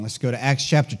Let's go to Acts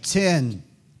chapter 10.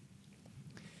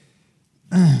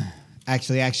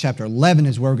 Actually, Acts chapter 11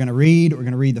 is where we're going to read. We're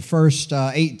going to read the first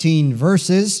 18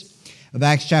 verses of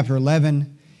Acts chapter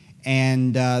 11,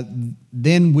 and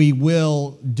then we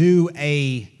will do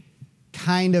a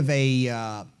kind of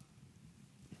a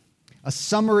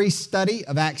summary study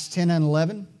of Acts 10 and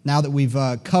 11. Now that we've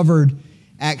covered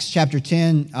Acts chapter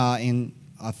 10 in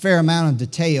a fair amount of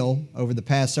detail over the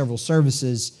past several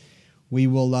services, we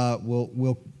will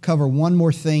we'll cover one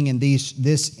more thing in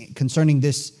this concerning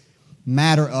this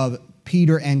matter of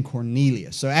Peter and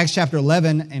Cornelius. So Acts chapter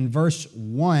 11 and verse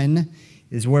 1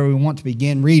 is where we want to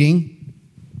begin reading.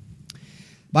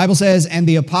 The Bible says, "And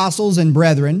the apostles and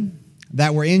brethren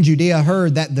that were in Judea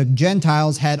heard that the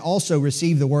Gentiles had also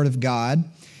received the word of God.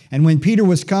 And when Peter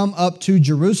was come up to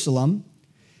Jerusalem,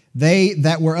 they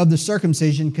that were of the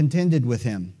circumcision contended with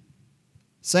him,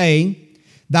 saying,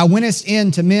 Thou wentest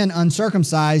in to men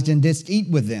uncircumcised and didst eat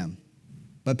with them.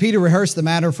 But Peter rehearsed the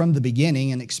matter from the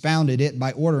beginning and expounded it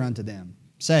by order unto them,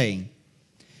 saying,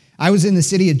 I was in the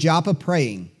city of Joppa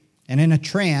praying, and in a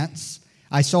trance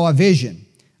I saw a vision,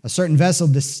 a certain vessel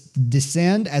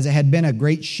descend as it had been a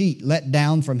great sheet let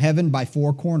down from heaven by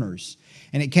four corners,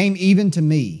 and it came even to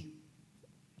me.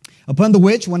 Upon the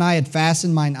which, when I had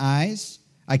fastened mine eyes,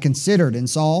 I considered and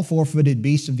saw four-footed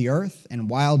beasts of the earth, and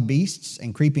wild beasts,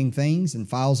 and creeping things, and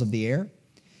fowls of the air.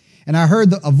 And I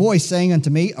heard a voice saying unto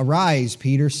me, Arise,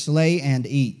 Peter, slay and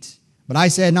eat. But I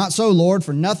said, Not so, Lord,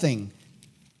 for nothing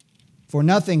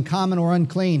common or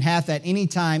unclean hath at any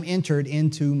time entered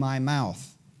into my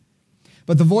mouth.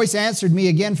 But the voice answered me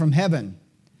again from heaven,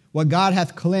 What God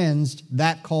hath cleansed,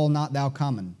 that call not thou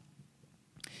common.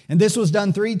 And this was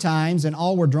done 3 times, and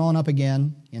all were drawn up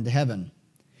again into heaven.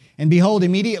 And behold,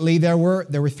 immediately there were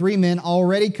 3 men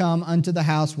already come unto the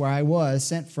house where I was,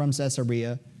 sent from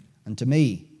Caesarea unto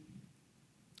me.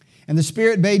 And the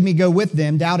Spirit bade me go with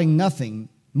them, doubting nothing.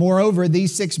 Moreover,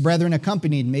 these 6 brethren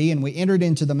accompanied me, and we entered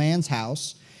into the man's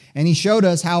house. And he showed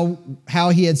us how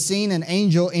he had seen an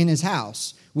angel in his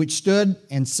house, which stood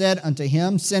and said unto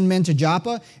him, Send men to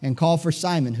Joppa, and call for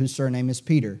Simon, whose surname is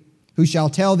Peter, who shall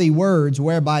tell thee words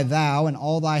whereby thou and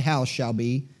all thy house shall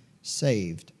be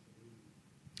saved.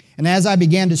 And as I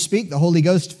began to speak, the Holy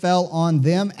Ghost fell on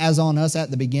them as on us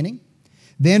at the beginning.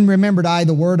 Then remembered I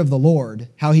the word of the Lord,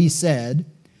 how he said,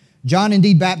 John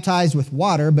indeed baptized with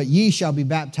water, but ye shall be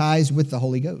baptized with the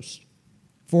Holy Ghost.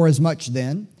 Forasmuch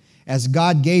then, as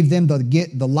God gave them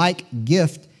the like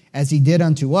gift as he did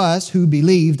unto us, who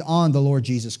believed on the Lord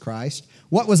Jesus Christ,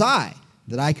 what was I,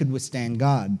 that I could withstand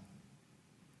God?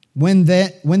 When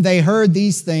they heard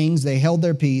these things, they held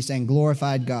their peace and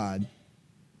glorified God,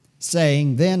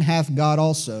 saying, Then hath God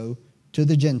also to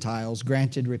the Gentiles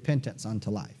granted repentance unto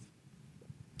life.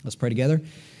 Let's pray together.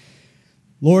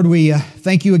 Lord, we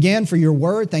thank you again for your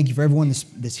word. Thank you for everyone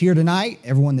that's here tonight,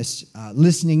 everyone that's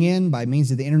listening in by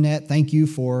means of the internet. Thank you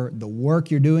for the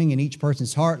work you're doing in each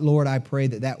person's heart. Lord, I pray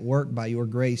that work by your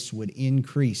grace would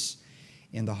increase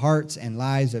in the hearts and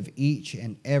lives of each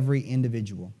and every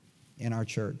individual in our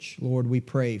church. Lord, we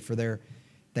pray for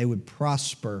they would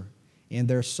prosper in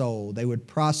their soul. They would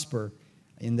prosper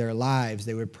in their lives.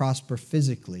 They would prosper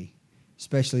physically,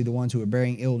 especially the ones who are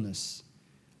bearing illness.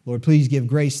 Lord, please give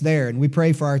grace there. And we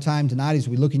pray for our time tonight as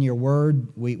we look in your word.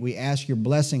 We ask your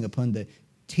blessing upon the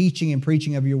teaching and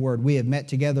preaching of your word. We have met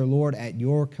together, Lord, at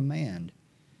your command.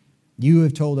 You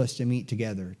have told us to meet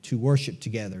together, to worship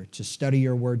together, to study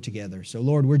your word together. So,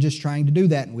 Lord, we're just trying to do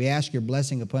that, and we ask your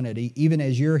blessing upon it, even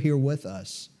as you're here with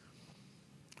us.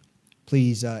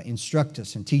 Please instruct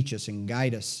us and teach us and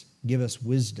guide us. Give us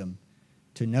wisdom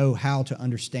to know how to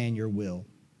understand your will.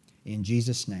 In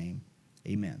Jesus' name,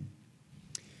 amen.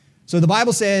 So the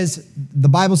Bible says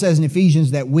in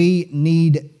Ephesians that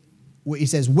it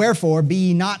says, Wherefore be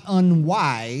ye not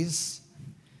unwise,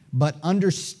 but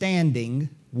understanding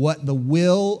what the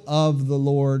will of the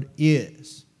Lord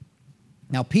is.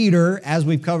 Now Peter, as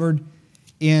we've covered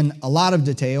in a lot of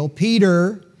detail,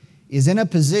 Peter is in a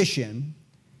position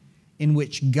in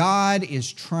which God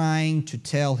is trying to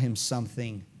tell him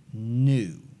something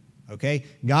new. Okay?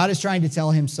 God is trying to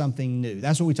tell him something new.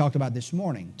 That's what we talked about this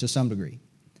morning to some degree.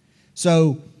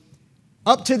 So,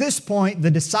 up to this point,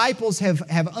 the disciples have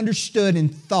understood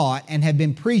and thought and have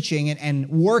been preaching and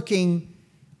working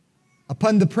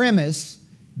upon the premise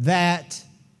that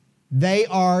they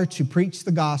are to preach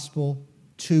the gospel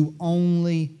to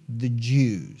only the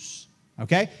Jews.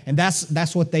 Okay? And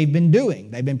that's what they've been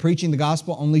doing. They've been preaching the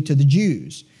gospel only to the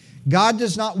Jews. God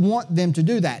does not want them to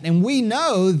do that. And we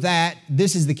know that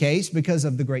this is the case because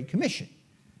of the Great Commission.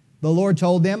 The Lord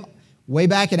told them, way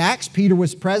back in Acts, Peter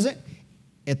was present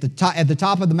at the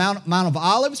top of the Mount of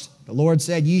Olives. The Lord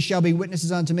said, ye shall be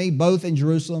witnesses unto me, both in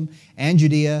Jerusalem and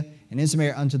Judea and in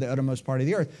Samaria unto the uttermost part of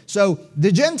the earth. So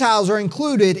the Gentiles are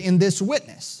included in this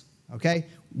witness, okay?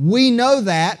 We know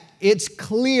that. It's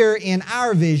clear in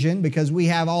our vision because we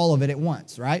have all of it at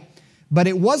once, right? But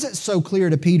it wasn't so clear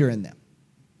to Peter and them.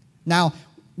 Now,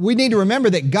 we need to remember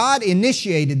that God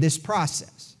initiated this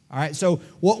process, all right? So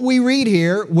what we read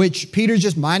here, which Peter's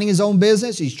just minding his own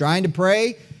business, he's trying to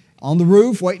pray on the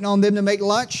roof, waiting on them to make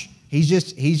lunch. He's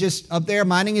just up there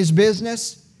minding his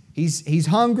business. He's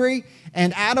hungry,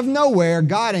 and out of nowhere,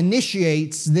 God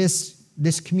initiates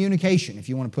this communication, if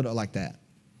you want to put it like that.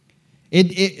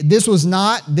 This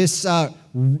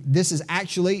is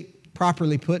actually,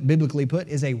 properly put, biblically put,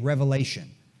 is a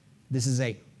revelation. This is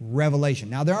a revelation.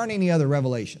 Now, there aren't any other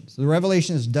revelations. The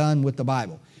revelation is done with the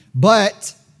Bible.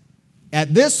 But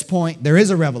at this point, there is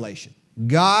a revelation.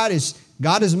 God is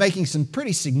making some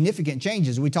pretty significant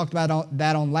changes. We talked about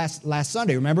that on last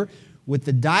Sunday, remember? With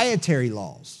the dietary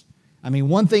laws. I mean,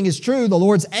 one thing is true. The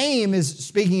Lord's aim is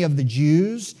speaking of the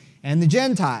Jews and the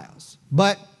Gentiles.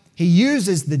 But He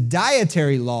uses the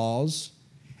dietary laws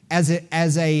as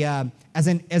an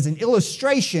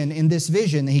illustration in this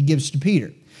vision that He gives to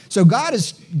Peter. So God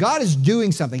is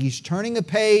doing something. He's turning a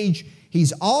page.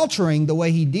 He's altering the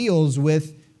way He deals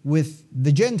with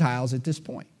the Gentiles at this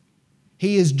point.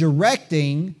 He is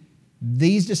directing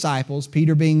these disciples,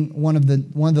 Peter being one of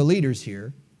the leaders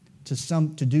here,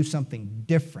 to do something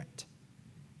different.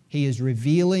 He is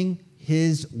revealing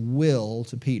His will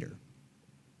to Peter.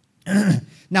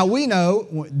 Now we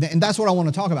know, and that's what I want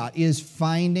to talk about, is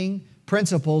finding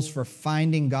principles for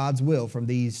finding God's will from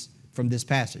this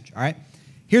passage. All right?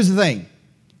 Here's the thing.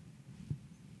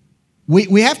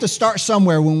 We have to start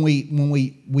somewhere when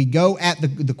we go at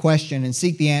the question and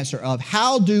seek the answer of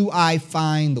how do I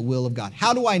find the will of God?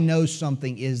 How do I know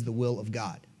something is the will of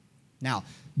God? Now,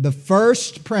 the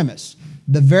first premise,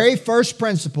 the very first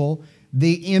principle,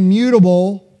 the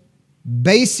immutable,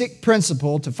 basic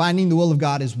principle to finding the will of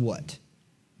God is what?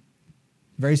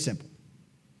 Very simple.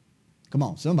 Come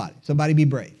on, somebody be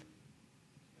brave.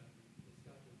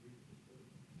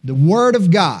 The Word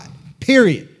of God,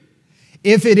 period.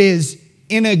 If it is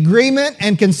in agreement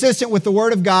and consistent with the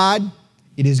Word of God,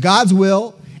 it is God's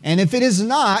will. And if it is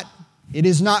not, it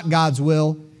is not God's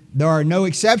will. There are no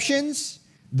exceptions.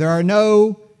 There are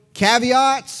no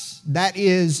caveats. That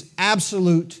is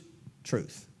absolute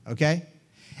truth, okay?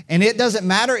 And it doesn't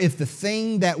matter if the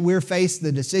thing that we're faced,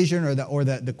 the decision or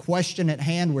the question at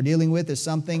hand we're dealing with is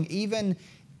something, even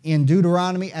in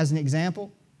Deuteronomy as an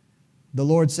example, the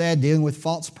Lord said, dealing with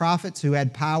false prophets who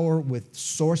had power with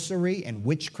sorcery and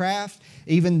witchcraft,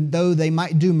 even though they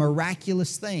might do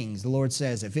miraculous things, the Lord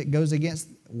says, if it goes against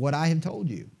what I have told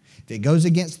you, if it goes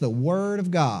against the Word of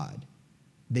God,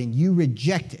 then you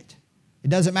reject it. It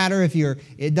doesn't matter if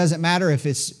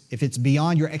it's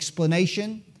beyond your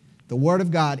explanation. The Word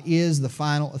of God is the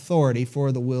final authority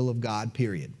for the will of God,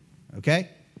 period. Okay?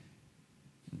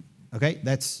 Okay,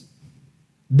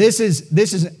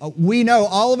 we know,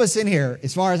 all of us in here,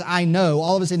 as far as I know,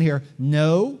 all of us in here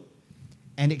know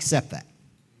and accept that.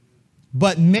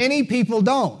 But many people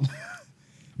don't.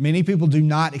 Many people do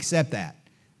not accept that.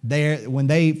 When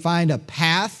they find a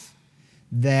path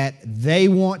that they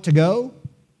want to go,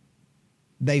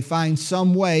 they find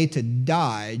some way to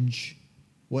dodge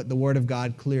what the Word of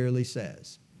God clearly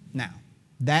says. Now,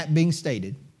 that being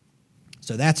stated,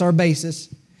 so that's our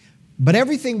basis. But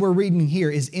everything we're reading here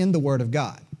is in the Word of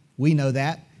God. We know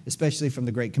that, especially from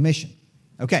the Great Commission.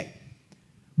 Okay.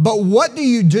 But what do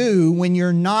you do when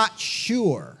you're not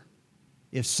sure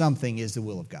if something is the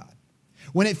will of God?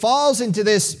 When it falls into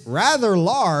this rather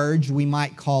large, we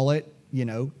might call it,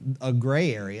 a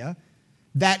gray area,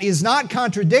 that is not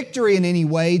contradictory in any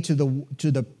way to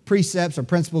the precepts or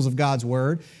principles of God's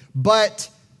Word, but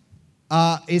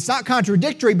it's not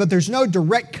contradictory, but there's no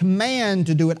direct command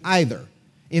to do it either.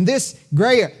 In this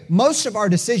gray area, most of our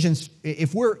decisions,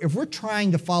 if we're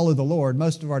trying to follow the Lord,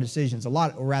 most of our decisions, a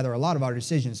lot of our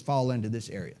decisions fall into this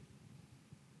area.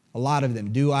 A lot of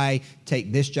them. Do I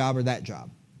take this job or that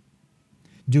job?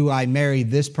 Do I marry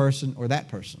this person or that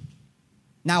person?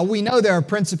 Now, we know there are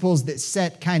principles that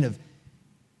set kind of,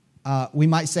 we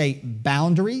might say,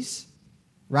 boundaries,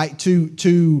 right,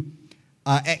 to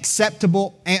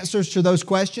acceptable answers to those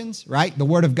questions, right? The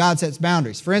Word of God sets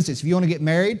boundaries. For instance, if you want to get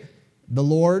married, the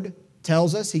Lord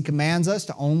tells us, He commands us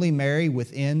to only marry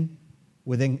within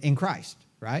Christ,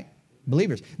 right?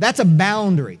 Believers. That's a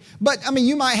boundary. But,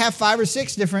 you might have 5 or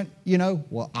 6 different,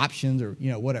 options or,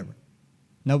 whatever.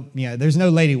 No, there's no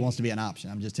lady who wants to be an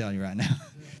option. I'm just telling you right now.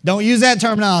 Don't use that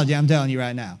terminology. I'm telling you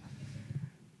right now.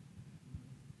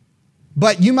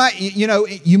 But you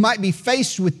might be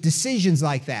faced with decisions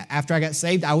like that. After I got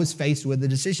saved, I was faced with a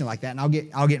decision like that, and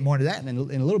I'll get more to that in a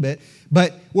little bit.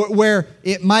 But where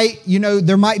it might,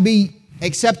 there might be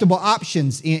acceptable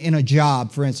options in a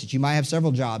job. For instance, you might have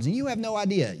several jobs, and you have no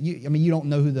idea. You don't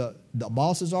know who the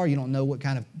bosses are. You don't know what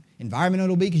kind of environment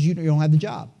it'll be because you don't have the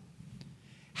job.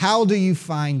 How do you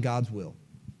find God's will?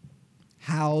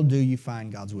 How do you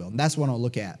find God's will? And that's what I'll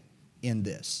look at in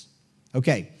this.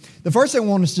 Okay, the first thing I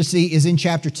want us to see is in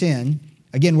chapter 10.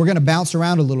 Again, we're going to bounce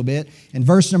around a little bit. In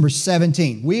verse number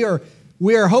 17, we are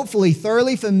hopefully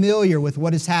thoroughly familiar with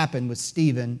what has happened with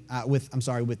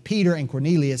with Peter and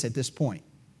Cornelius at this point.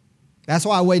 That's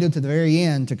why I waited to the very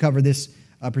end to cover this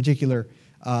particular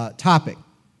topic.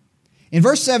 In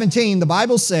verse 17, the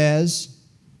Bible says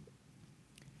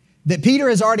that Peter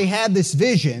has already had this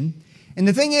vision, and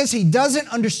the thing is, he doesn't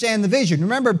understand the vision.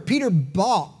 Remember, Peter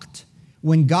balked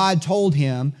when God told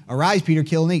him, "Arise, Peter,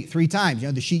 kill and eat," 3 times.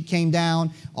 The sheet came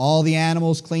down, all the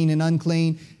animals, clean and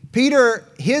unclean. Peter,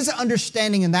 his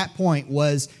understanding in that point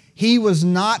was he was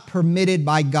not permitted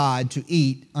by God to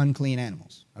eat unclean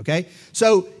animals. Okay?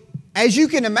 So, as you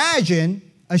can imagine,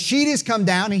 a sheet has come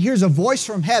down, and here's a voice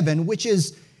from heaven, which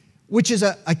is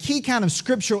a key kind of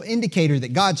scriptural indicator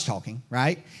that God's talking,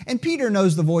 right? And Peter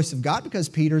knows the voice of God because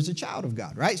Peter is a child of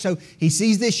God, right? So he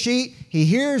sees this sheet, he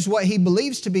hears what he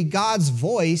believes to be God's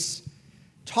voice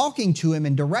talking to him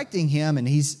and directing him, and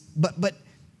but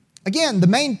again, the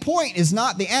main point is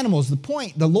not the animals. The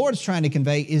point the Lord's trying to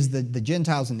convey is the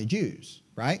Gentiles and the Jews,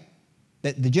 right?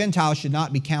 That the Gentiles should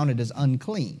not be counted as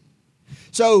unclean.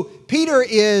 So Peter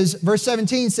verse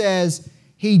 17 says,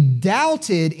 he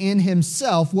doubted in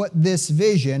himself what this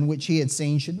vision which he had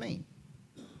seen should mean.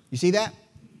 You see that?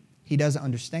 He doesn't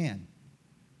understand.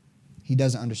 He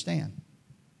doesn't understand.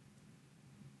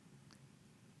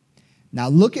 Now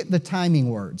look at the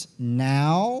timing words.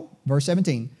 Now, verse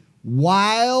 17,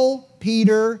 while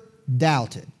Peter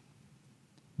doubted,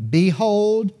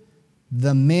 behold,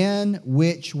 the men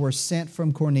which were sent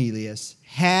from Cornelius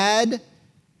had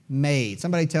made.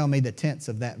 Somebody tell me the tense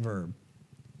of that verb.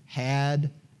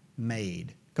 Had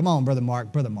made. Come on, Brother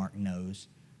Mark. Brother Mark knows.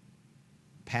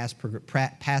 Past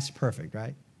perfect,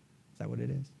 right? Is that what it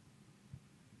is?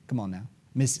 Come on now.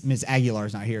 Miss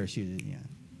Aguilar's not here.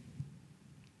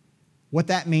 What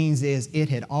that means is it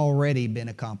had already been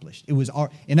accomplished.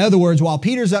 In other words, while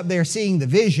Peter's up there seeing the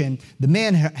vision, the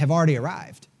men have already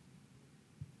arrived.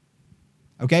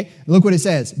 Okay, look what it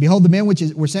says. Behold, the men which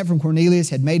were sent from Cornelius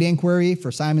had made inquiry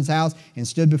for Simon's house and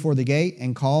stood before the gate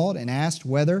and called and asked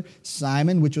whether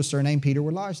Simon, which was surnamed Peter,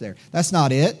 were lodged there. That's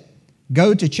not it.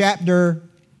 Go to chapter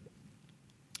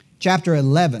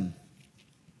 11.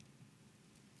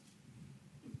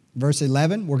 Verse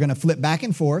 11, we're going to flip back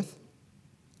and forth.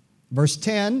 Verse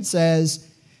 10 says,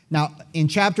 now in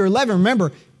chapter 11,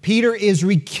 remember, Peter is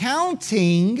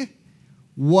recounting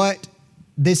what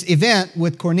this event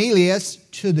with Cornelius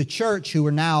to the church who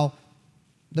are now,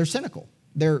 they're cynical.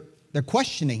 They're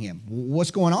questioning him.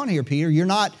 What's going on here, Peter? You're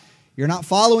not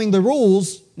following the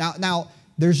rules. Now,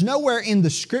 there's nowhere in the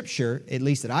scripture, at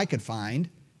least that I could find,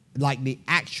 like the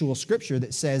actual scripture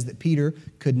that says that Peter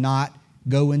could not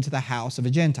go into the house of a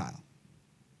Gentile.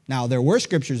 Now, there were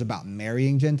scriptures about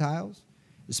marrying Gentiles,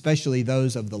 especially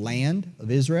those of the land of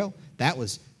Israel. That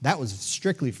was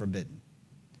strictly forbidden.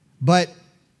 But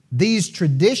these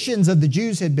traditions of the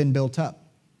Jews had been built up.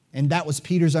 And that was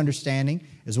Peter's understanding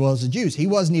as well as the Jews. He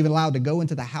wasn't even allowed to go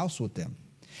into the house with them.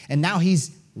 And now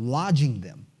he's lodging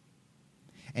them.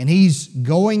 And he's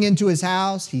going into his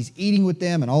house, he's eating with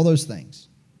them and all those things.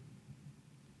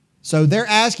 So they're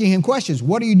asking him questions.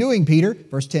 What are you doing, Peter?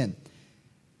 Verse 10.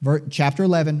 Chapter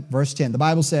 11, verse 10. The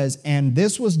Bible says, and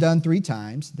this was done 3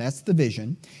 times. That's the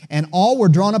vision. And all were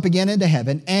drawn up again into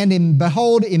heaven. And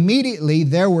behold, immediately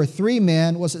there were 3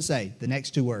 men. What's it say? The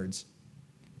next 2 words.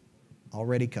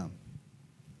 Already come.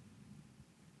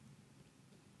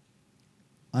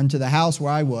 Unto the house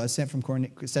where I was, sent from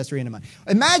Caesarea Philippi.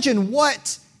 Imagine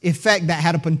what effect that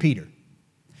had upon Peter.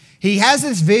 He has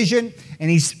this vision,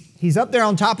 and he's up there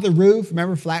on top of the roof.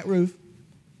 Remember, flat roof?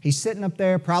 He's sitting up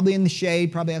there, probably in the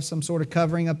shade, probably have some sort of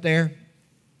covering up there.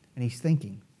 And he's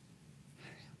thinking,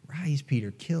 rise,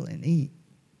 Peter, kill and eat.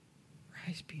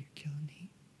 Rise, Peter, kill and eat.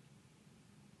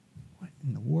 What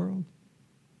in the world?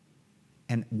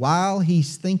 And while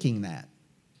he's thinking that,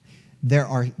 there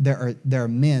are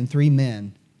men, 3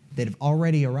 men, that have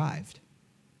already arrived.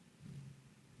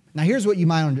 Now here's what you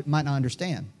might not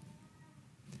understand.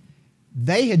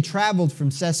 They had traveled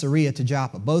from Caesarea to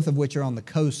Joppa, both of which are on the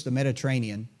coast of the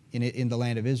Mediterranean in the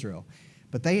land of Israel.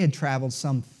 But they had traveled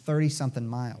some 30-something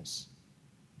miles.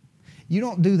 You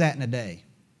don't do that in a day.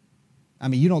 I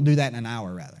mean, you don't do that in an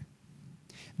hour, rather.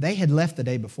 They had left the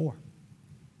day before.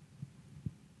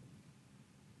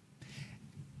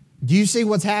 Do you see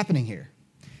what's happening here?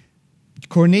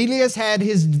 Cornelius had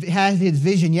his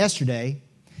vision yesterday.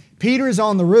 Peter is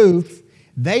on the roof.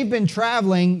 They've been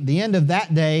traveling the end of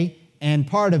that day and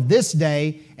part of this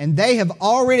day, and they have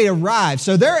already arrived.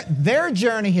 So their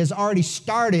journey has already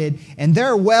started, and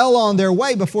they're well on their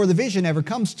way before the vision ever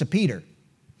comes to Peter.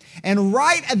 And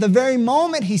right at the very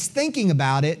moment he's thinking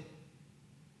about it,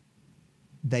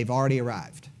 they've already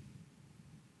arrived.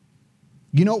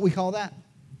 You know what we call that?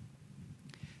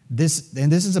 This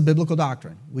is a biblical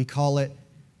doctrine. We call it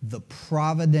the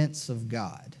providence of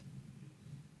God.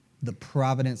 The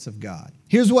providence of God.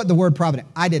 Here's what the word providence,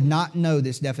 I did not know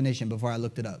this definition before I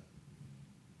looked it up.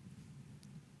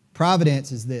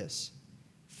 Providence is this: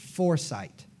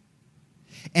 foresight,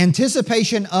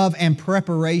 anticipation of and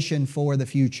preparation for the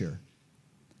future,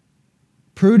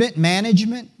 prudent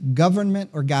management,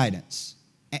 government, or guidance,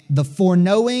 the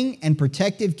foreknowing and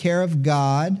protective care of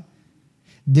God,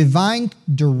 divine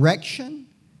direction,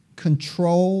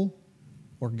 control,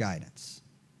 or guidance.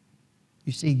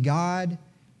 You see, God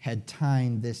had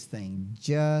timed this thing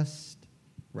just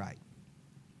right.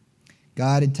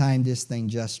 God had timed this thing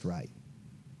just right.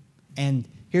 And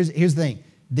here's the thing.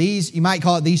 These, you might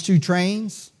call it these two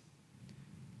trains,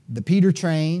 the Peter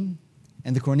train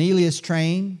and the Cornelius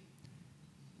train,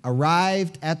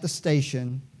 arrived at the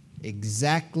station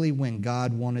exactly when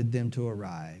God wanted them to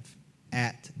arrive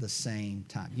at the same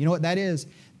time. You know what that is?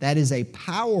 That is a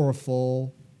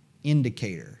powerful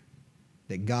indicator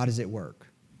that God is at work.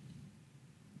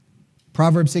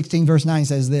 Proverbs 16 verse 9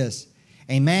 says this: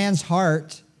 a man's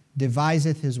heart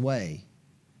deviseth his way,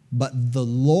 but the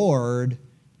Lord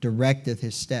directeth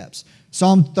his steps.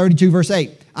 Psalm 32 verse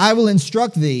 8, I will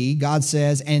instruct thee, God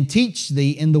says, and teach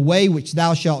thee in the way which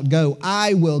thou shalt go.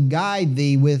 I will guide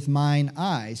thee with mine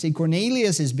eye. See,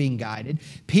 Cornelius is being guided.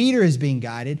 Peter is being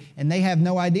guided, and they have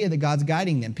no idea that God's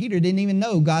guiding them. Peter didn't even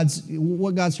know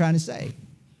what God's trying to say.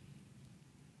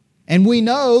 And we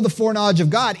know the foreknowledge of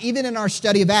God, even in our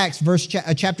study of Acts,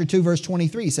 chapter 2, verse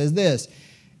 23, says this: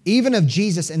 even of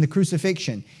Jesus and the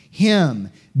crucifixion,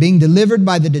 him being delivered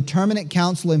by the determinate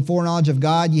counsel and foreknowledge of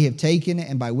God, ye have taken,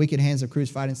 and by wicked hands have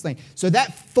crucified and slain. So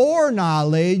that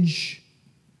foreknowledge,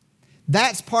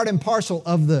 that's part and parcel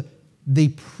of the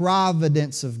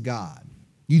providence of God.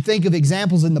 You think of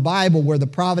examples in the Bible where the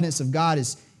providence of God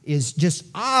is just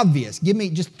obvious.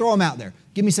 Just throw them out there.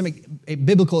 Give me some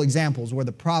biblical examples where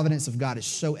the providence of God is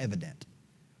so evident.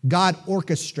 God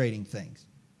orchestrating things.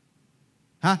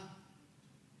 Huh?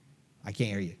 I can't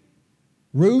hear you.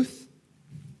 Ruth,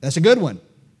 that's a good one.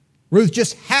 Ruth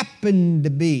just happened to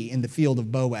be in the field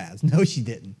of Boaz. No, she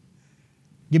didn't.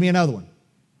 Give me another one.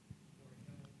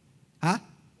 Huh?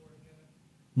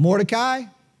 Mordecai?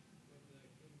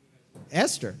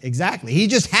 Esther, exactly. He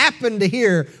just happened to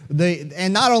hear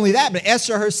and not only that, but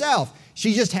Esther herself.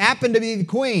 She just happened to be the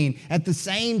queen at the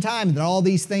same time that all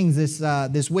these things,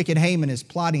 this wicked Haman is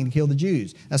plotting to kill the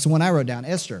Jews. That's the one I wrote down,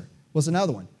 Esther. What's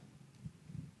another one?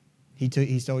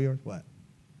 He stole yours? What?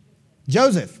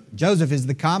 Joseph. Joseph is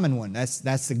the common one.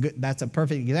 That's a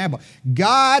perfect example.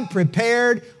 God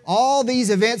prepared all these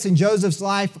events in Joseph's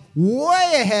life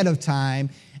way ahead of time.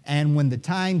 And when the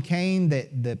time came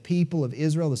that the people of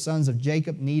Israel, the sons of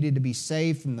Jacob, needed to be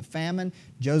saved from the famine,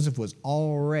 Joseph was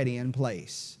already in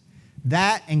place.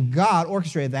 That, and God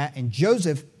orchestrated that, and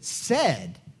Joseph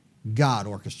said God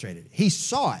orchestrated it. He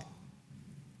saw it.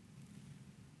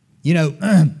 You know,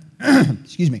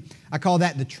 excuse me, I call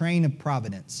that the train of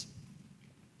providence.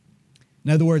 In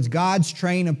other words, God's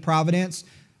train of providence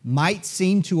might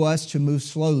seem to us to move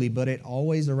slowly, but it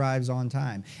always arrives on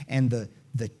time. And the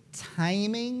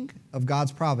timing of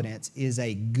God's providence is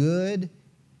a good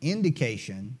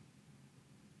indication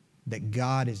that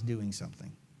God is doing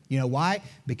something. You know why?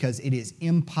 Because it is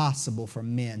impossible for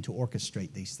men to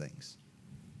orchestrate these things.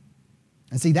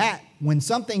 And see that, when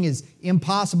something is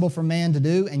impossible for man to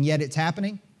do and yet it's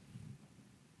happening,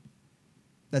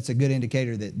 that's a good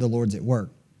indicator that the Lord's at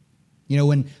work. You know,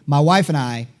 when my wife and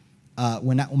I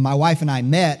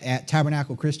met at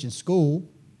Tabernacle Christian School,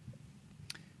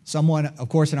 someone, of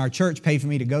course, in our church paid for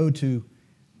me to go to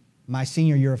my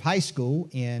senior year of high school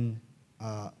in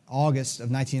August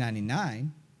of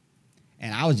 1999.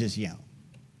 And I was just,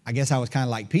 I guess I was kind of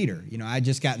like Peter. You know, I had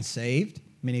just gotten saved.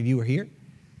 Many of you were here.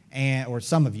 Or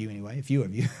some of you anyway, a few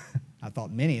of you. I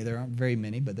thought many. There aren't very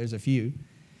many, but there's a few.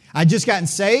 I'd just gotten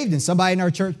saved, and somebody in our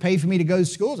church paid for me to go to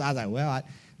school. So I was like, well,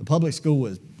 the public school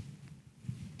was.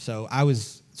 So I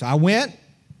went,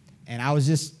 and I was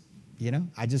just,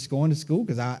 I just going to school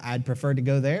because I'd preferred to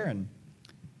go there. And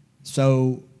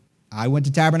so I went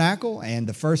to Tabernacle, and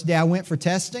the first day I went for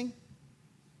testing,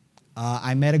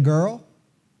 I met a girl,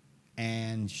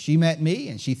 and she met me,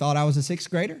 and she thought I was a sixth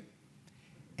grader,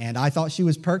 and I thought she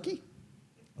was perky.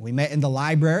 We met in the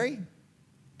library,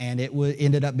 and it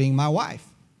ended up being my wife,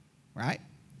 right?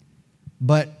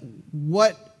 But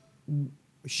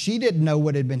she didn't know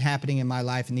what had been happening in my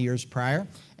life in the years prior,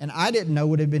 and I didn't know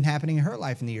what had been happening in her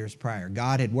life in the years prior.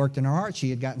 God had worked in her heart. She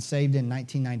had gotten saved in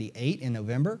 1998 in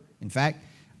November. In fact,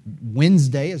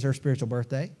 Wednesday is her spiritual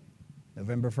birthday,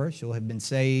 November 1st. She'll have been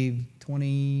saved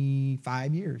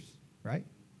 25 years, right?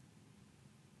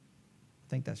 I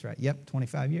think that's right. Yep,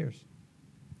 25 years.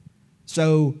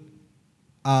 So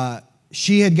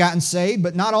she had gotten saved,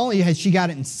 but not only had she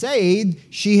gotten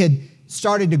saved, she had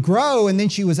started to grow, and then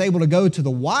she was able to go to the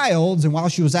wilds, and while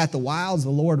she was at the wilds, the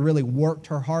Lord really worked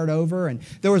her heart over, and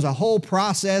there was a whole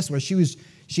process where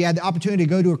she had the opportunity to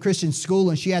go to a Christian school,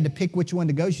 and she had to pick which one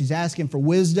to go. She's asking for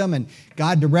wisdom, and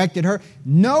God directed her.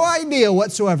 No idea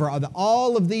whatsoever of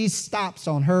all of these stops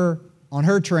on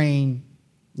her train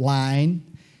line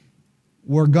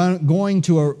were going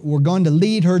to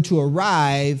lead her to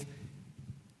arrive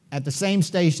at the same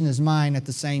station as mine at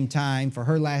the same time for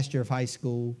her last year of high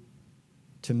school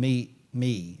to meet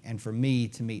me and for me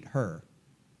to meet her.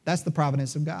 That's the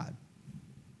providence of God.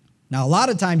 Now, a lot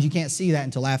of times you can't see that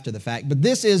until after the fact, but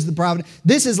this is the providence.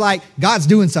 This is like God's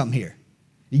doing something here.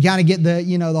 You kind of get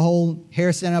the whole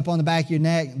hair standing up on the back of your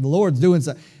neck. The Lord's doing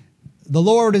something. The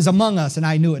Lord is among us and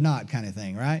I knew it not kind of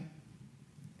thing, right?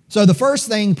 So the first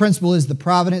principle is the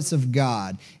providence of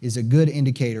God is a good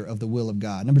indicator of the will of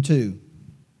God. Number 2,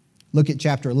 look at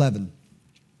chapter 11.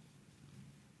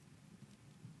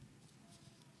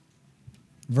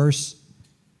 Verse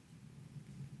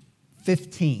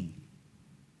 15.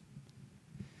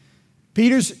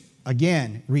 Peter's,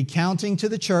 again, recounting to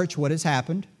the church what has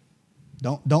happened.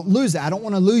 Don't lose it. I don't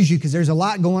want to lose you because there's a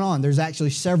lot going on. There's actually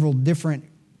several different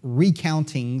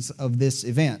recountings of this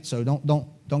event, so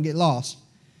don't get lost.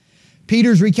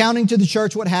 Peter's recounting to the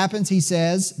church what happens. He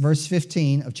says, verse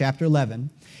 15 of chapter 11,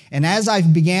 "And as I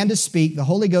began to speak, the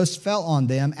Holy Ghost fell on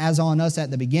them as on us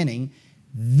at the beginning.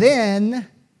 Then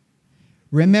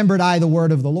remembered I the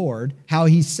word of the Lord, how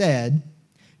he said,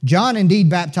 John indeed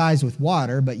baptized with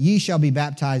water, but ye shall be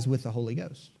baptized with the Holy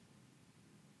Ghost."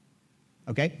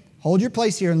 Okay, hold your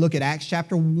place here and look at Acts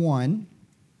chapter 1.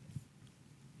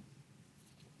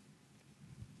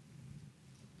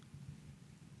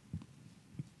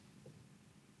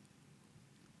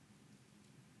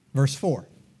 Verse 4.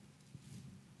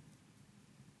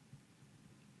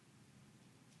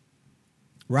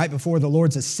 Right before the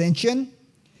Lord's ascension,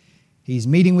 he's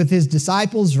meeting with his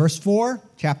disciples. Verse 4,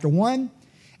 chapter 1.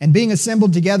 "And being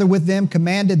assembled together with them,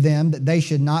 commanded them that they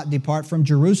should not depart from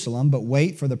Jerusalem, but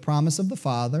wait for the promise of the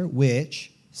Father,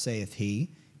 which, saith he,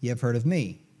 ye have heard of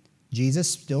me." Jesus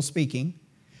still speaking.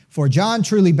 "For John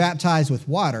truly baptized with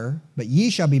water, but ye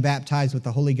shall be baptized with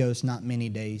the Holy Ghost not many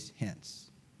days hence."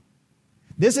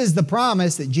 This is the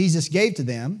promise that Jesus gave to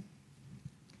them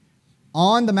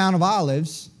on the Mount of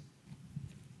Olives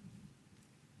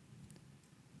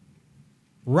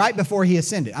right before he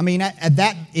ascended. I mean, at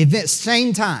that event,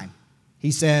 same time, he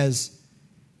says,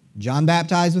 John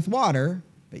baptized with water,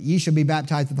 but ye shall be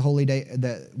baptized with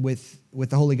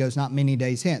the Holy Ghost not many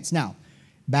days hence. Now,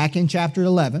 back in chapter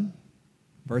 11,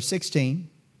 verse 16,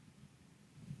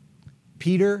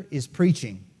 Peter is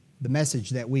preaching the message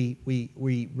that we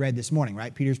read this morning,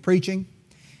 right? Peter's preaching,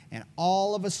 and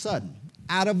all of a sudden,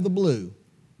 out of the blue,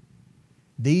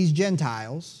 these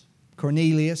Gentiles,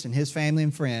 Cornelius and his family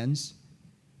and friends,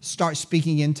 start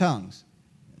speaking in tongues.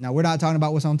 Now, we're not talking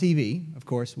about what's on TV. Of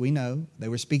course, we know. They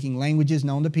were speaking languages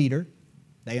known to Peter.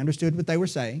 They understood what they were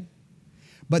saying.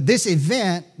 But this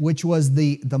event, which was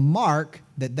the mark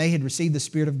that they had received the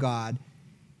Spirit of God,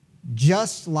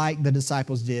 just like the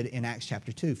disciples did in Acts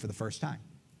chapter 2 for the first time.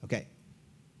 Okay.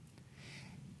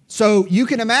 So you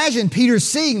can imagine Peter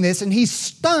seeing this and he's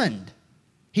stunned.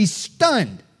 He's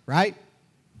stunned, right?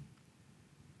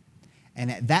 And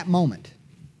at that moment,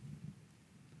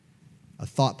 a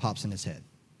thought pops in his head.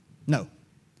 No.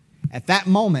 At that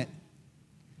moment,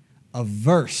 a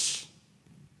verse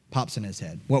pops in his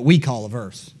head. What we call a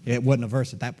verse. It wasn't a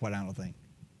verse at that point, I don't think.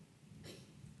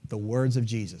 The words of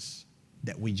Jesus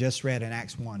that we just read in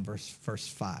Acts 1, verse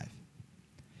 5.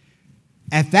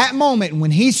 At that moment,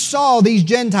 when he saw these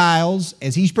Gentiles,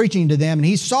 as he's preaching to them, and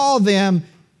he saw them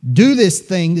do this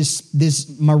thing,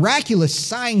 this miraculous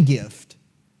sign gift,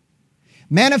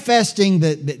 manifesting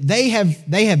that they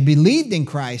have believed in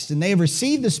Christ and they have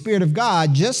received the Spirit of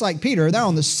God, just like Peter. They're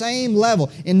on the same level,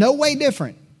 in no way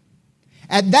different.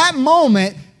 At that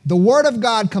moment, the Word of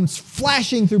God comes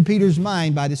flashing through Peter's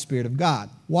mind by the Spirit of God.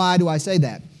 Why do I say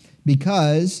that?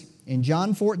 Because in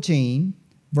John 14,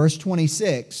 verse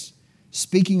 26,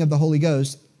 speaking of the Holy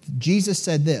Ghost, Jesus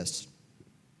said this,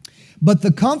 "But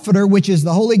the Comforter, which is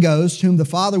the Holy Ghost, whom the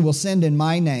Father will send in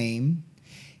my name,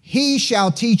 he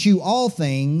shall teach you all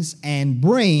things and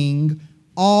bring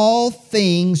all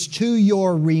things to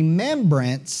your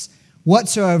remembrance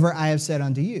whatsoever I have said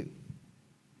unto you."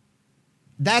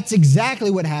 That's exactly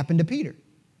what happened to Peter.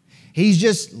 He's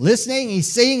just listening, he's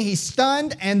seeing, he's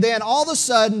stunned, and then all of a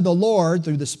sudden the Lord,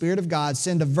 through the Spirit of God,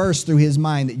 sent a verse through his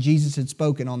mind that Jesus had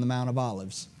spoken on the Mount of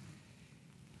Olives.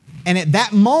 And at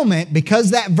that moment,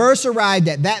 because that verse arrived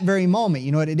at that very moment,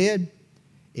 you know what it did?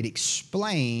 It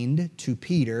explained to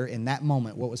Peter in that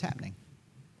moment what was happening.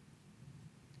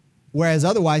 Whereas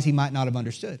otherwise he might not have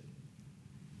understood.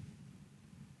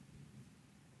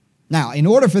 Now, in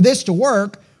order for this to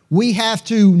work, we have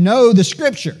to know the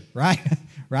Scripture, right?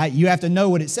 Right? You have to know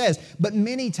what it says. But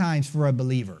many times for a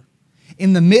believer,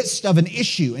 in the midst of an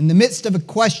issue, in the midst of a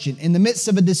question, in the midst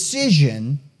of a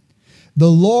decision,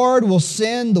 the Lord will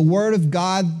send the Word of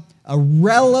God, a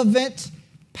relevant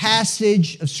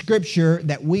passage of Scripture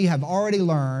that we have already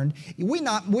learned. We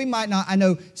might not, I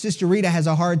know Sister Rita has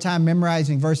a hard time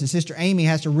memorizing verses. Sister Amy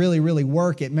has to really, really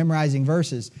work at memorizing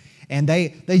verses. And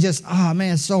they just, oh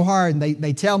man, it's so hard. And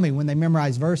they tell me when they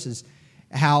memorize verses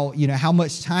how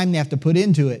much time they have to put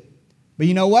into it. But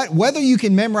you know what? Whether you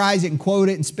can memorize it and quote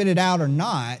it and spit it out or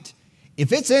not,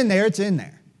 if it's in there, it's in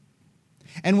there.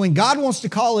 And when God wants to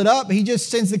call it up, He just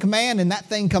sends the command and that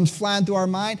thing comes flying through our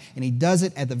mind, and He does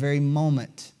it at the very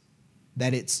moment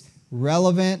that it's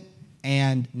relevant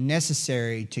and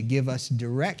necessary to give us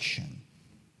direction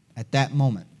at that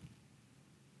moment.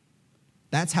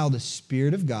 That's how the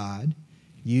Spirit of God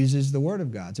uses the Word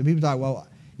of God. So people talk, well,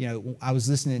 I was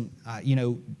listening,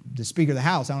 the Speaker of the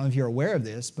House, I don't know if you're aware of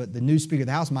this, but the new Speaker of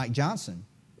the House, Mike Johnson,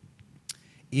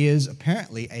 is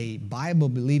apparently a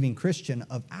Bible-believing Christian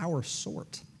of our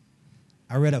sort.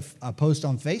 I read a post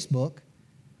on Facebook.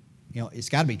 It's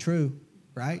got to be true,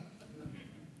 right?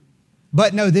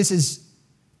 But no, this is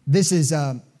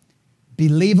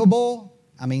believable.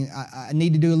 I mean, I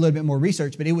need to do a little bit more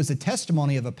research, but it was a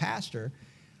testimony of a pastor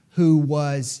who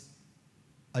was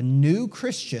a new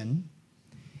Christian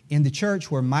in the church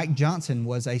where Mike Johnson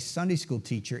was a Sunday school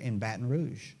teacher in Baton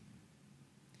Rouge.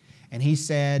 And he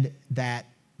said that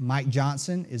Mike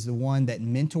Johnson is the one that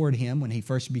mentored him when he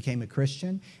first became a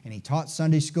Christian, and he taught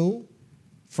Sunday school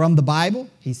from the Bible.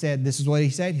 He said, this is what he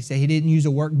said. He said he didn't use a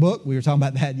workbook. We were talking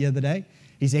about that the other day.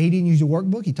 He said he didn't use a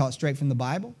workbook. He taught straight from the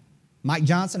Bible. Mike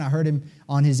Johnson, I heard him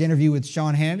on his interview with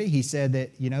Sean Hannity. He said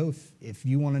that, if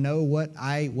you want to know what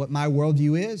my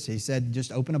worldview is, he said,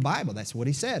 just open a Bible. That's what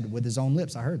he said with his own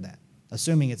lips. I heard that,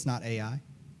 assuming it's not AI.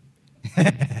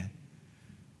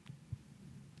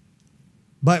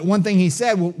 But one thing he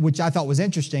said, which I thought was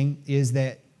interesting, is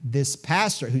that this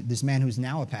pastor, this man who's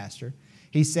now a pastor,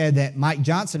 he said that Mike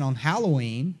Johnson on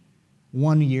Halloween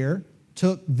one year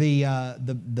took the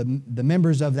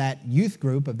members of that youth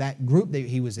group, of that group that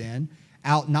he was in,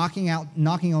 knocking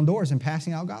on doors and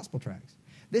passing out gospel tracts.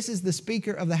 This is the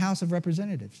Speaker of the House of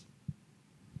Representatives.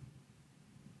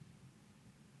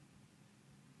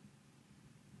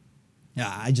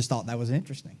 Yeah, I just thought that was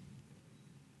interesting.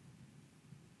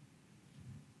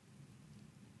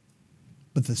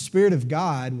 But the Spirit of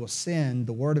God will send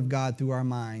the Word of God through our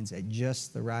minds at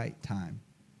just the right time.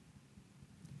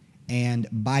 And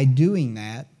by doing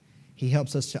that, He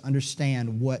helps us to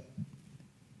understand what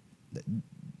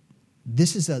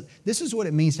this is what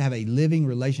it means to have a living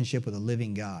relationship with a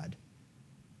living God.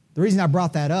 The reason I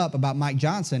brought that up about Mike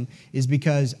Johnson is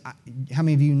because how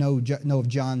many of you know of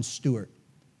Jon Stewart,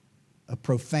 a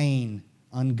profane,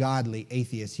 ungodly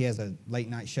atheist? He has a late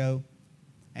night show,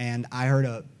 and I heard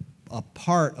a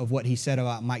part of what he said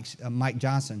about Mike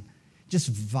Johnson, just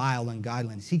vile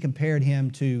ungodliness. He compared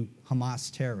him to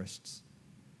Hamas terrorists.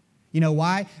 You know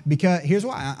why? Because here's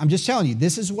why. I'm just telling you,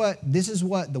 this is what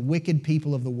the wicked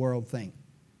people of the world think.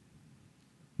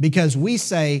 Because we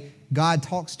say God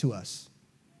talks to us.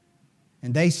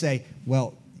 And they say,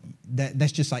 well,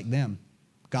 that's just like them.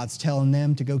 God's telling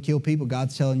them to go kill people.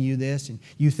 God's telling you this. And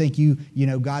you think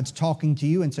God's talking to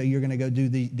you, and so you're going to go do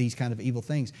these kind of evil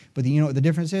things. But you know what the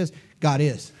difference is? God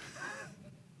is.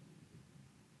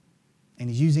 And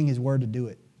He's using His Word to do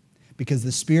it. Because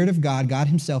the Spirit of God, God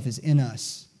Himself, is in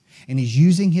us. And He's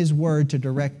using His Word to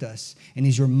direct us. And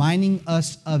He's reminding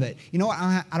us of it. You know what?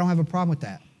 I don't have a problem with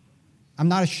that. I'm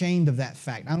not ashamed of that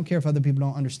fact. I don't care if other people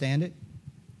don't understand it.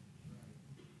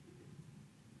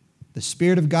 The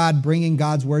Spirit of God bringing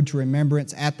God's Word to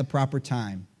remembrance at the proper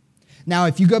time. Now,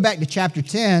 if you go back to chapter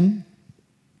 10,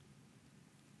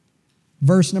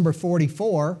 verse number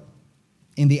 44,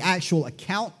 in the actual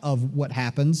account of what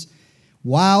happens,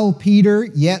 while Peter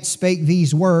yet spake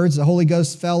these words, the Holy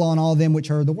Ghost fell on all them which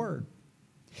heard the word.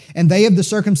 And they of the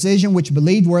circumcision which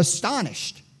believed were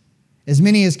astonished, as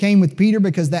many as came with Peter,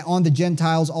 because that on the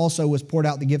Gentiles also was poured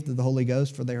out the gift of the Holy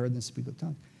Ghost, for they heard them speak with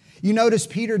tongues. You notice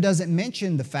Peter doesn't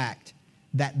mention the fact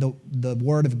that the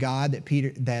word of God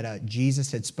that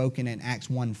Jesus had spoken in Acts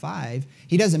 1:5,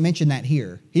 he doesn't mention that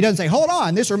here. He doesn't say, hold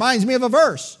on, this reminds me of a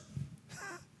verse.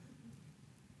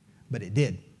 But it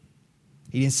did.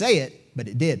 He didn't say it, but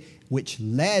it did, which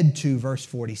led to verse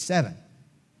 47.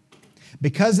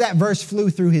 Because that verse flew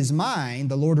through his mind,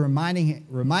 the Lord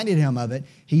reminded him of it.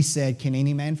 He said, can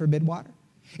any man forbid water?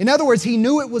 In other words, he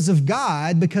knew it was of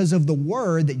God because of the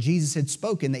word that Jesus had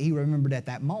spoken that he remembered at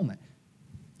that moment.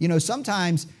 You know,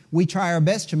 sometimes we try our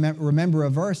best to remember a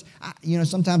verse.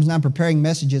 Sometimes when I'm preparing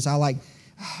messages, I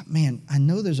I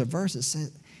know there's a verse that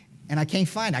says, and I can't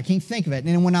find it. I can't think of it.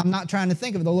 And when I'm not trying to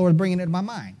think of it, the Lord is bringing it to my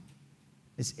mind.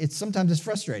 Sometimes it's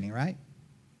frustrating, right?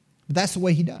 But that's the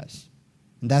way he does.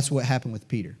 And that's what happened with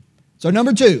Peter. So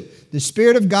number 2, the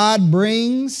Spirit of God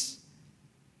brings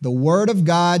the Word of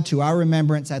God to our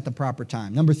remembrance at the proper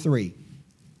time. Number 3,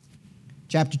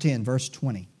 chapter 10, verse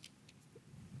 20.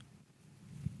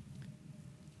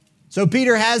 So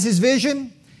Peter has his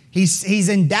vision. He's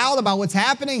in doubt about what's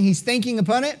happening. He's thinking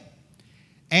upon it.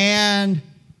 And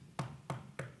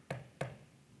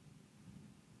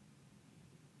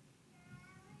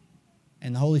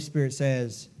the Holy Spirit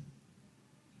says,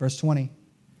 verse 20,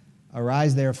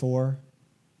 arise therefore,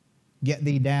 get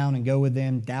thee down and go with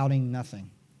them, doubting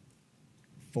nothing.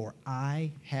 For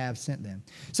I have sent them.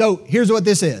 So here's what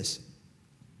this is.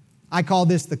 I call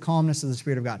this the calmness of the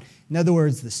Spirit of God. In other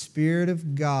words, the Spirit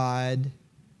of God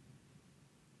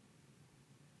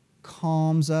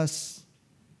calms us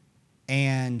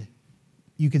and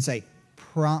you could say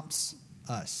prompts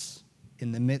us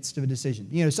in the midst of a decision.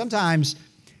 You know, sometimes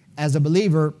as a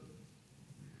believer,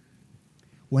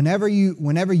 whenever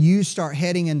you start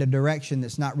heading in a direction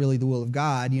that's not really the will of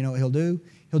God, you know what he'll do?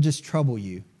 He'll just trouble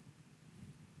you,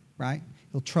 right?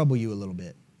 He'll trouble you a little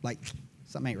bit, like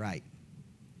something ain't right.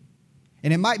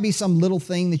 And it might be some little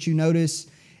thing that you notice,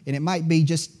 and it might be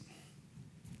just,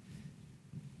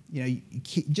 you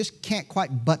just can't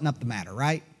quite button up the matter,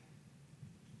 right?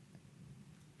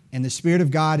 And the Spirit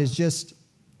of God is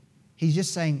He's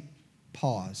just saying,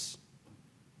 pause.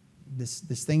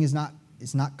 This thing is not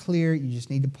clear. You just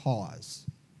need to pause.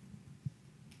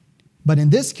 But in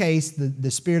this case,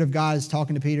 the Spirit of God is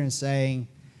talking to Peter and saying,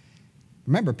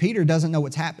 remember, Peter doesn't know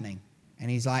what's happening. And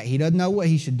he's like, he doesn't know what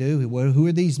he should do. Who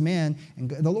are these men? And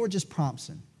the Lord just prompts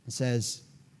him and says,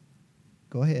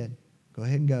 go ahead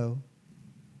and go.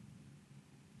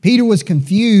 Peter was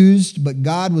confused, but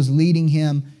God was leading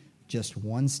him just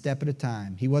one step at a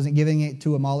time. He wasn't giving it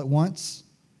to him all at once.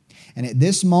 And at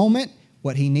this moment,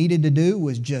 what he needed to do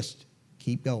was just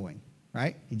keep going,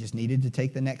 right? He just needed to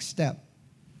take the next step.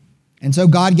 And so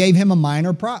God gave him a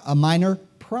minor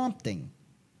prompting.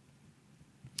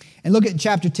 And look at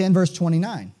chapter 10, verse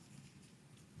 29.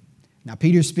 Now,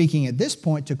 Peter's speaking at this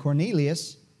point to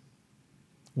Cornelius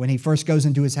when he first goes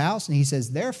into his house, and he says,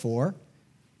 therefore,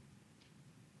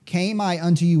 came I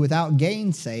unto you without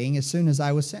gainsaying as soon as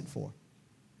I was sent for.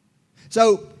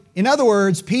 So, in other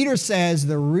words, Peter says,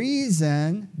 the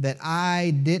reason that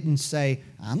I didn't say,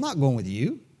 I'm not going with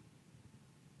you.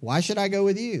 Why should I go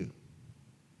with you?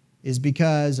 Is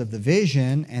because of the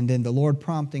vision and then the Lord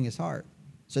prompting his heart.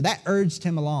 So that urged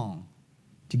him along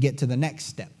to get to the next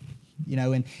step.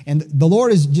 And the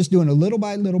Lord is just doing a little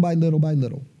by little by little by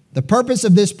little. The purpose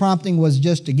of this prompting was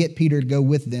just to get Peter to go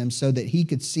with them so that he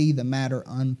could see the matter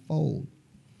unfold.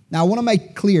 Now, I want to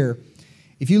make clear,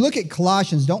 if you look at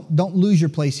Colossians, don't lose your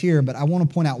place here, but I want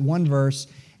to point out one verse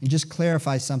and just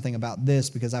clarify something about this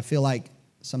because I feel like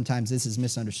sometimes this is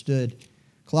misunderstood.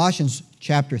 Colossians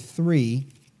chapter 3,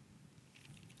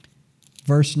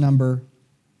 verse number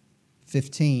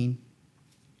 15.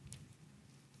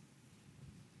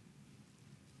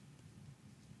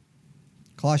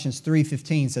 Colossians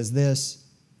 3:15 says this.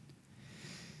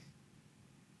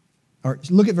 Or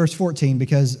look at verse 14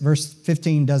 because verse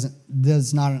 15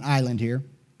 does not an island here.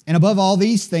 And above all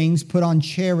these things, put on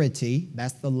charity,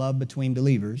 that's the love between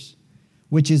believers,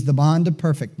 which is the bond of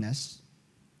perfectness.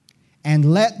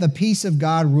 And let the peace of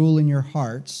God rule in your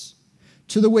hearts,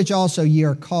 to the which also ye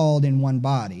are called in one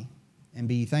body, and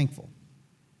be ye thankful.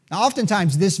 Now,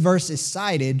 oftentimes this verse is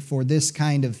cited for this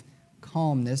kind of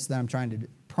calmness that I'm trying to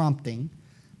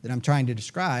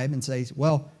describe and say,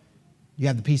 well, you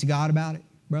have the peace of God about it.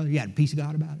 brother? You got a peace of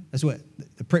God about it? That's what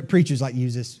the preachers like to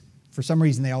use this. For some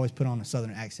reason, they always put on a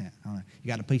southern accent. I don't know. You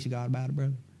got a peace of God about it,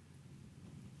 brother?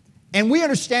 And we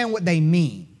understand what they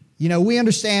mean. You know, we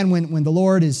understand when the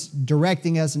Lord is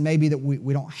directing us and maybe that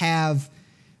we don't have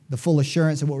the full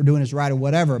assurance that what we're doing is right or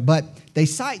whatever. But they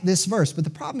cite this verse. But the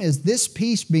problem is this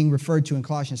peace being referred to in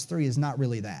Colossians 3 is not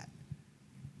really that.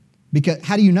 Because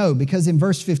how do you know? Because in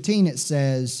verse 15 it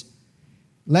says,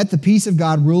 let the peace of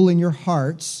God rule in your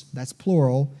hearts, that's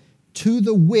plural, to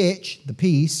the which, the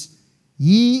peace,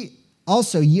 ye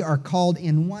are called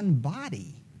in one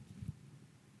body.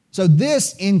 So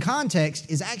this, in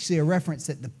context, is actually a reference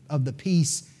of the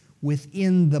peace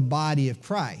within the body of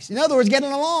Christ. In other words,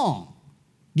 getting along.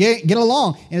 Get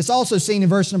along. And it's also seen in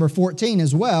verse number 14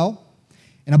 as well.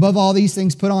 And above all these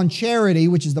things, put on charity,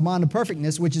 which is the bond of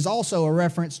perfectness, which is also a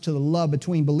reference to the love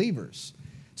between believers.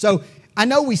 So I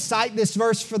know we cite this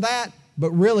verse for that,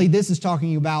 but really this is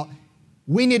talking about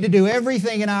we need to do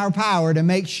everything in our power to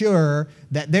make sure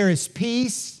that there is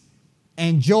peace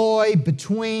and joy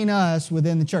between us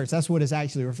within the church. That's what it's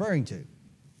actually referring to.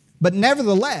 But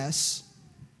nevertheless,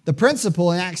 the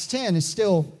principle in Acts 10 is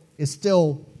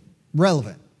still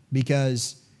relevant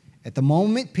because at the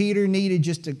moment Peter needed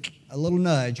just a little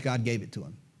nudge, God gave it to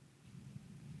him.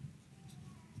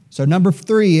 So number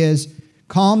 3 is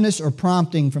calmness or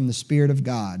prompting from the Spirit of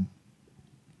God.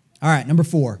 All right, number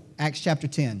 4, Acts chapter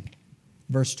 10,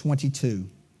 verse 22.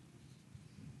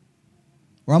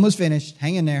 We're almost finished.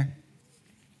 Hang in there.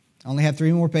 I only have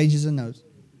 3 more pages of notes.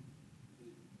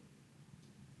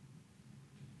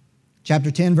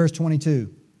 Chapter 10, verse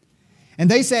 22. And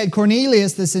they said,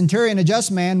 Cornelius, the centurion, a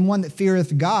just man, one that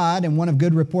feareth God, and one of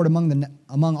good report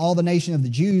among all the nation of the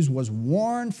Jews, was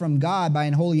warned from God by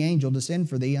an holy angel to send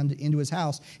for thee into his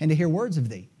house and to hear words of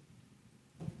thee.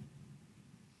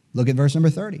 Look at verse number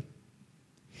 30.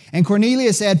 And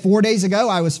Cornelius said, 4 days ago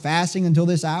I was fasting until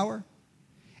this hour.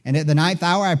 And at the 9th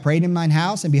hour I prayed in mine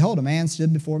house, and behold, a man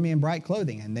stood before me in bright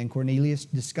clothing. And then Cornelius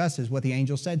discusses what the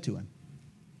angel said to him.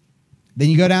 Then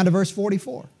you go down to verse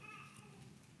 44.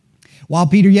 While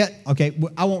Peter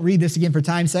I won't read this again for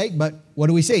time's sake, but what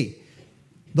do we see?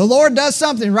 The Lord does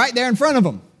something right there in front of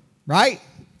them, right?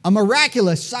 A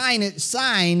miraculous sign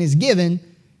is given,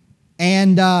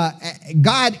 and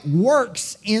God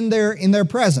works in their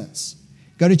presence.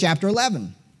 Go to chapter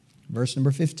 11, verse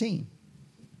number 15.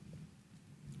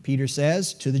 Peter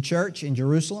says to the church in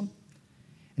Jerusalem,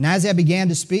 and as I began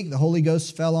to speak, the Holy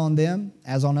Ghost fell on them,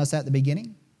 as on us at the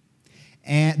beginning.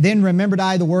 And then remembered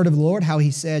I the word of the Lord, how he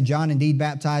said, John indeed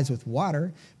baptized with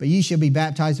water, but ye shall be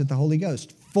baptized with the Holy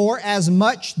Ghost. For as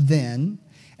much then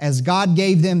as God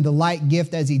gave them the like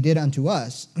gift as he did unto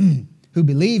us, who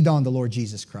believed on the Lord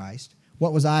Jesus Christ,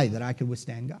 what was I that I could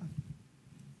withstand God?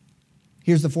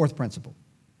 Here's the 4th principle.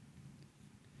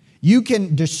 You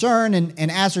can discern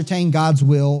and ascertain God's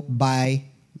will by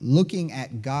looking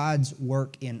at God's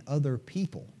work in other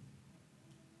people.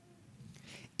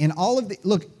 In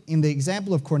the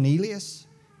example of Cornelius,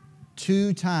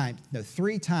 3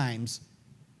 times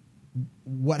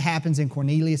what happens in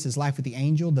Cornelius' life with the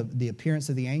angel, the appearance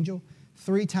of the angel,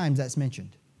 3 times that's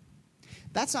mentioned.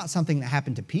 That's not something that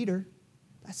happened to Peter.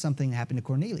 That's something that happened to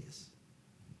Cornelius.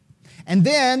 And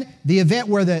then the event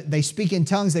where they speak in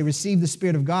tongues, they receive the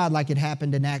Spirit of God like it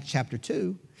happened in Acts chapter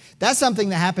 2. That's something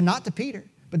that happened not to Peter,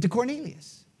 but to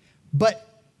Cornelius.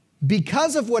 But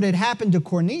because of what had happened to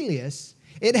Cornelius,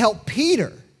 it helped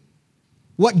Peter.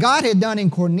 What God had done in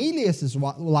Cornelius'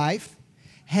 life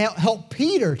helped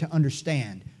Peter to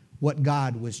understand what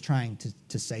God was trying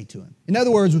to say to him. In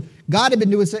other words, God had been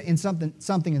doing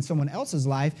something in someone else's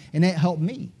life, and it helped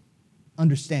me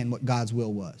understand what God's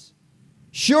will was.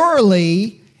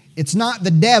 Surely, it's not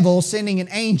the devil sending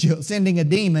a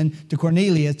demon to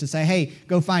Cornelius to say, hey,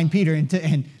 go find Peter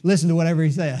and listen to whatever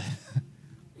he says.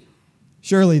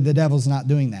 Surely the devil's not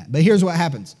doing that. But here's what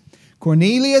happens.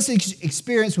 Cornelius'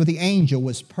 experience with the angel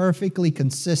was perfectly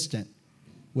consistent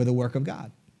with the work of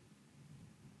God.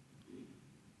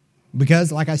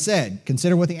 Because, like I said,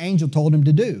 consider what the angel told him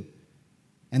to do.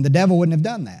 And the devil wouldn't have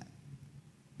done that.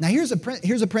 Now, here's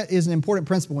an important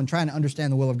principle when trying to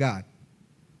understand the will of God.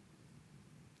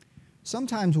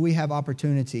 Sometimes we have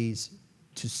opportunities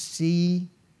to see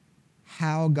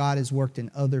how God has worked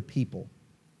in other people.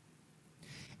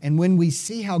 And when we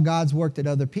see how God's worked at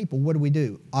other people, what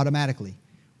do? Automatically,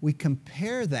 we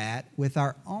compare that with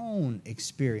our own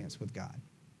experience with God.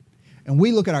 And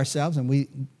we look at ourselves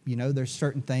and there's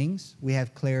certain things we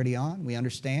have clarity on, we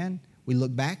understand, we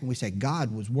look back and we say,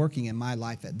 God was working in my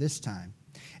life at this time.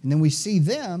 And then we see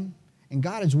them and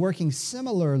God is working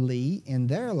similarly in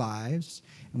their lives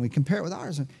and we compare it with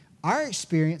ours. And our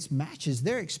experience matches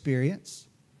their experience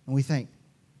And we think,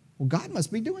 well, God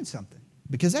must be doing something,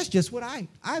 because that's just what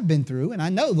I've been through, and I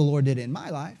know the Lord did it in my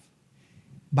life.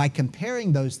 By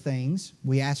comparing those things,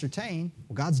 we ascertain,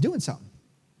 well, God's doing something.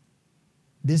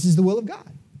 This is the will of God.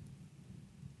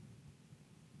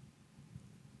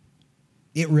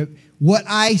 What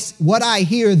I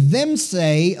hear them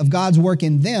say of God's work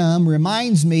in them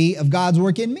reminds me of God's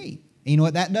work in me. And you know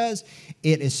what that does?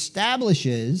 It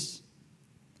establishes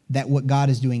that what God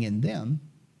is doing in them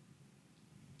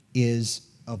is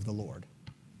of the Lord.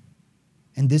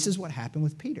 And this is what happened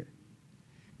with Peter.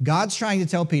 God's trying to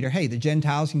tell Peter, hey, the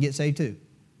Gentiles can get saved too.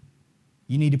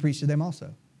 You need to preach to them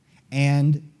also.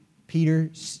 And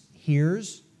Peter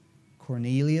hears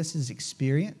Cornelius'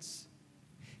 experience.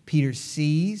 Peter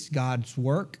sees God's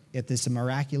work at this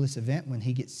miraculous event when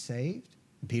he gets saved.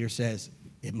 And Peter says,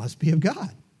 it must be of God.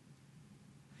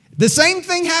 The same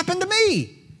thing happened to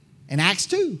me in Acts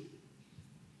 2.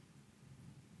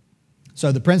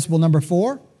 So the principle number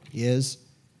 4 is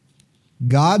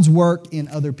God's work in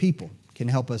other people can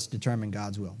help us determine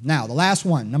God's will. Now, the last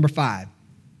one, number 5.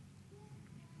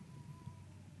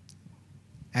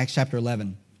 Acts chapter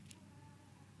 11.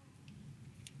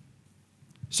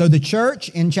 So the church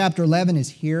in chapter 11 is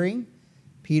hearing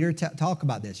Peter talk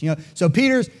about this. So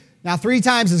Peter's now 3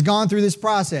 times has gone through this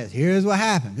process. Here's what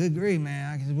happened. Good grief,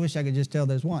 man. I wish I could just tell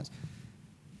this once.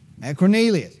 Met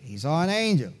Cornelius. He saw an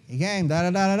angel. He came,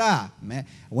 da-da-da-da-da. Man,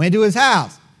 went to his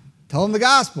house. Told him the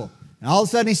gospel. And all of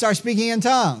a sudden he starts speaking in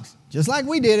tongues. Just like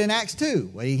we did in Acts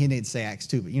 2. Well, he didn't say Acts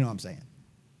 2, but you know what I'm saying.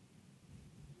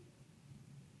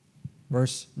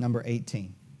 Verse number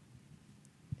 18.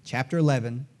 Chapter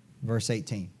 11, verse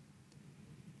 18.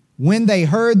 When they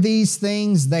heard these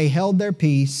things, they held their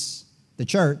peace, the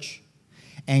church,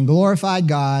 and glorified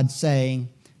God, saying,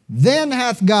 then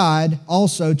hath God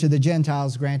also to the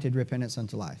Gentiles granted repentance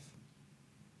unto life.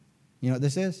 You know what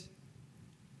this is?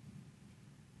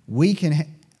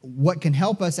 What can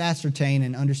help us ascertain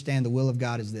and understand the will of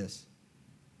God is this: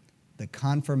 the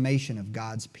confirmation of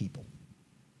God's people.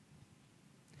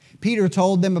 Peter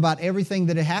told them about everything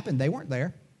that had happened. They weren't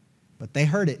there, but they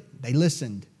heard it. They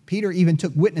listened. Peter even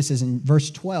took witnesses in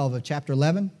verse 12 of chapter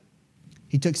 11.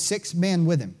 He took 6 men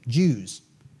with him, Jews,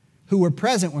 who were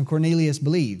present when Cornelius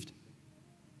believed.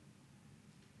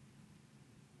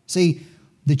 See,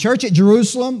 the church at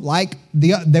Jerusalem,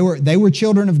 they were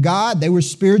children of God. They were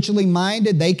spiritually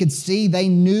minded. They could see, they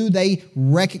knew, they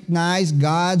recognized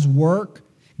God's work,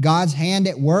 God's hand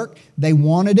at work. They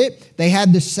wanted it. They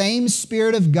had the same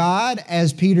Spirit of God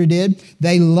as Peter did.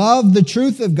 They loved the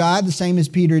truth of God the same as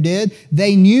Peter did.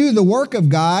 They knew the work of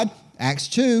God, Acts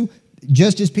 2,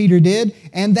 just as Peter did,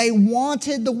 and they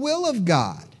wanted the will of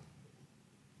God.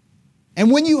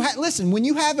 And when you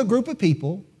have a group of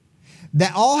people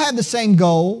that all have the same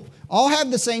goal, all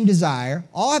have the same desire,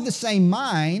 all have the same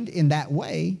mind in that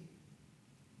way,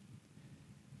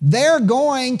 they're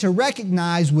going to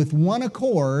recognize with one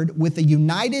accord, with a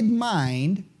united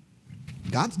mind,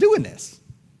 God's doing this.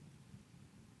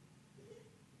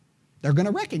 They're going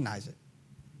to recognize it.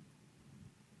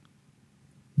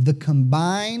 The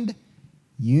combined,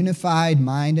 unified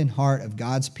mind and heart of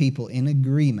God's people in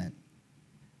agreement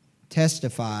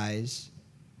testifies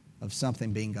of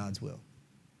something being God's will.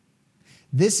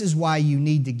 This is why you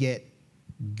need to get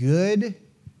good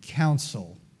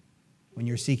counsel when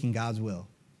you're seeking God's will.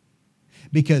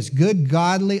 Because good,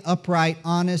 godly, upright,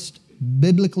 honest,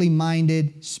 biblically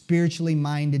minded, spiritually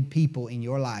minded people in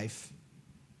your life,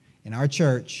 in our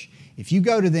church, if you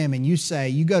go to them and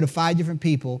you go to 5 different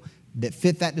people that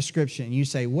fit that description, and you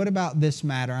say, what about this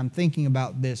matter? I'm thinking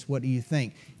about this. What do you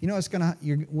think? You know what's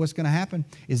going to happen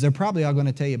is they're probably all going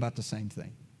to tell you about the same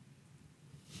thing.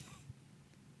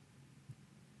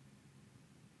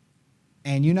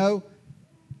 And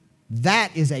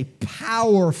that is a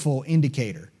powerful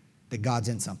indicator that God's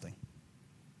in something.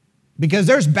 Because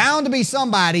there's bound to be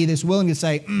somebody that's willing to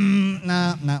say,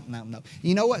 no.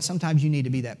 You know what? Sometimes you need to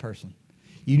be that person.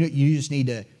 You just need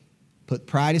to put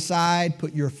pride aside,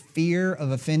 put your fear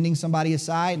of offending somebody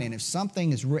aside, and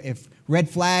if red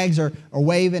flags are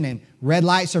waving and red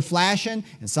lights are flashing,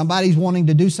 and somebody's wanting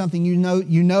to do something you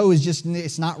know is just,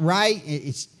 it's not right,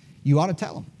 you ought to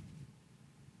tell them.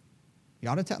 You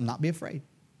ought to tell them, not be afraid.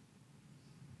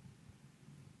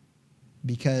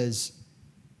 Because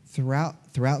throughout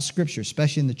Scripture,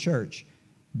 especially in the church,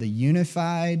 the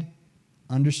unified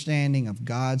understanding of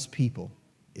God's people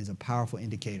is a powerful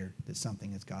indicator that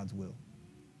something is God's will.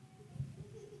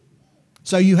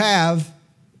 So you have,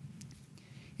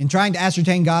 in trying to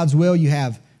ascertain God's will, you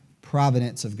have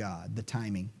providence of God, the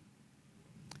timing.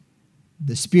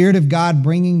 The Spirit of God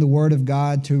bringing the Word of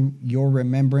God to your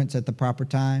remembrance at the proper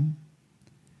time.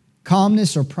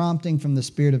 calmness or prompting from the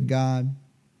Spirit of God,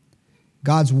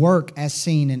 God's work as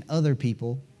seen in other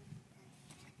people,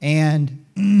 and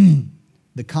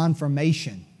the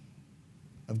confirmation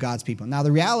of God's people. Now,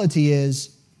 the reality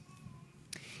is,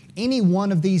 any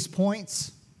one of these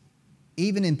points,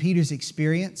 even in Peter's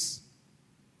experience,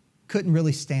 couldn't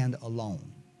really stand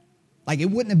alone. Like, it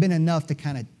wouldn't have been enough to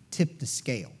kind of tip the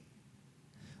scale.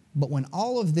 But when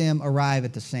all of them arrive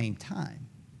at the same time,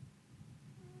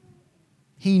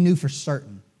 he knew for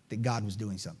certain that God was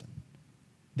doing something,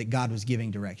 that God was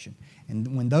giving direction.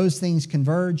 And when those things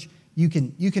converge, you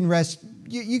can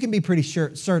be pretty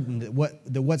certain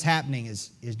that what's happening is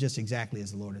just exactly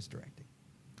as the Lord is directing.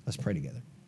 Let's pray together.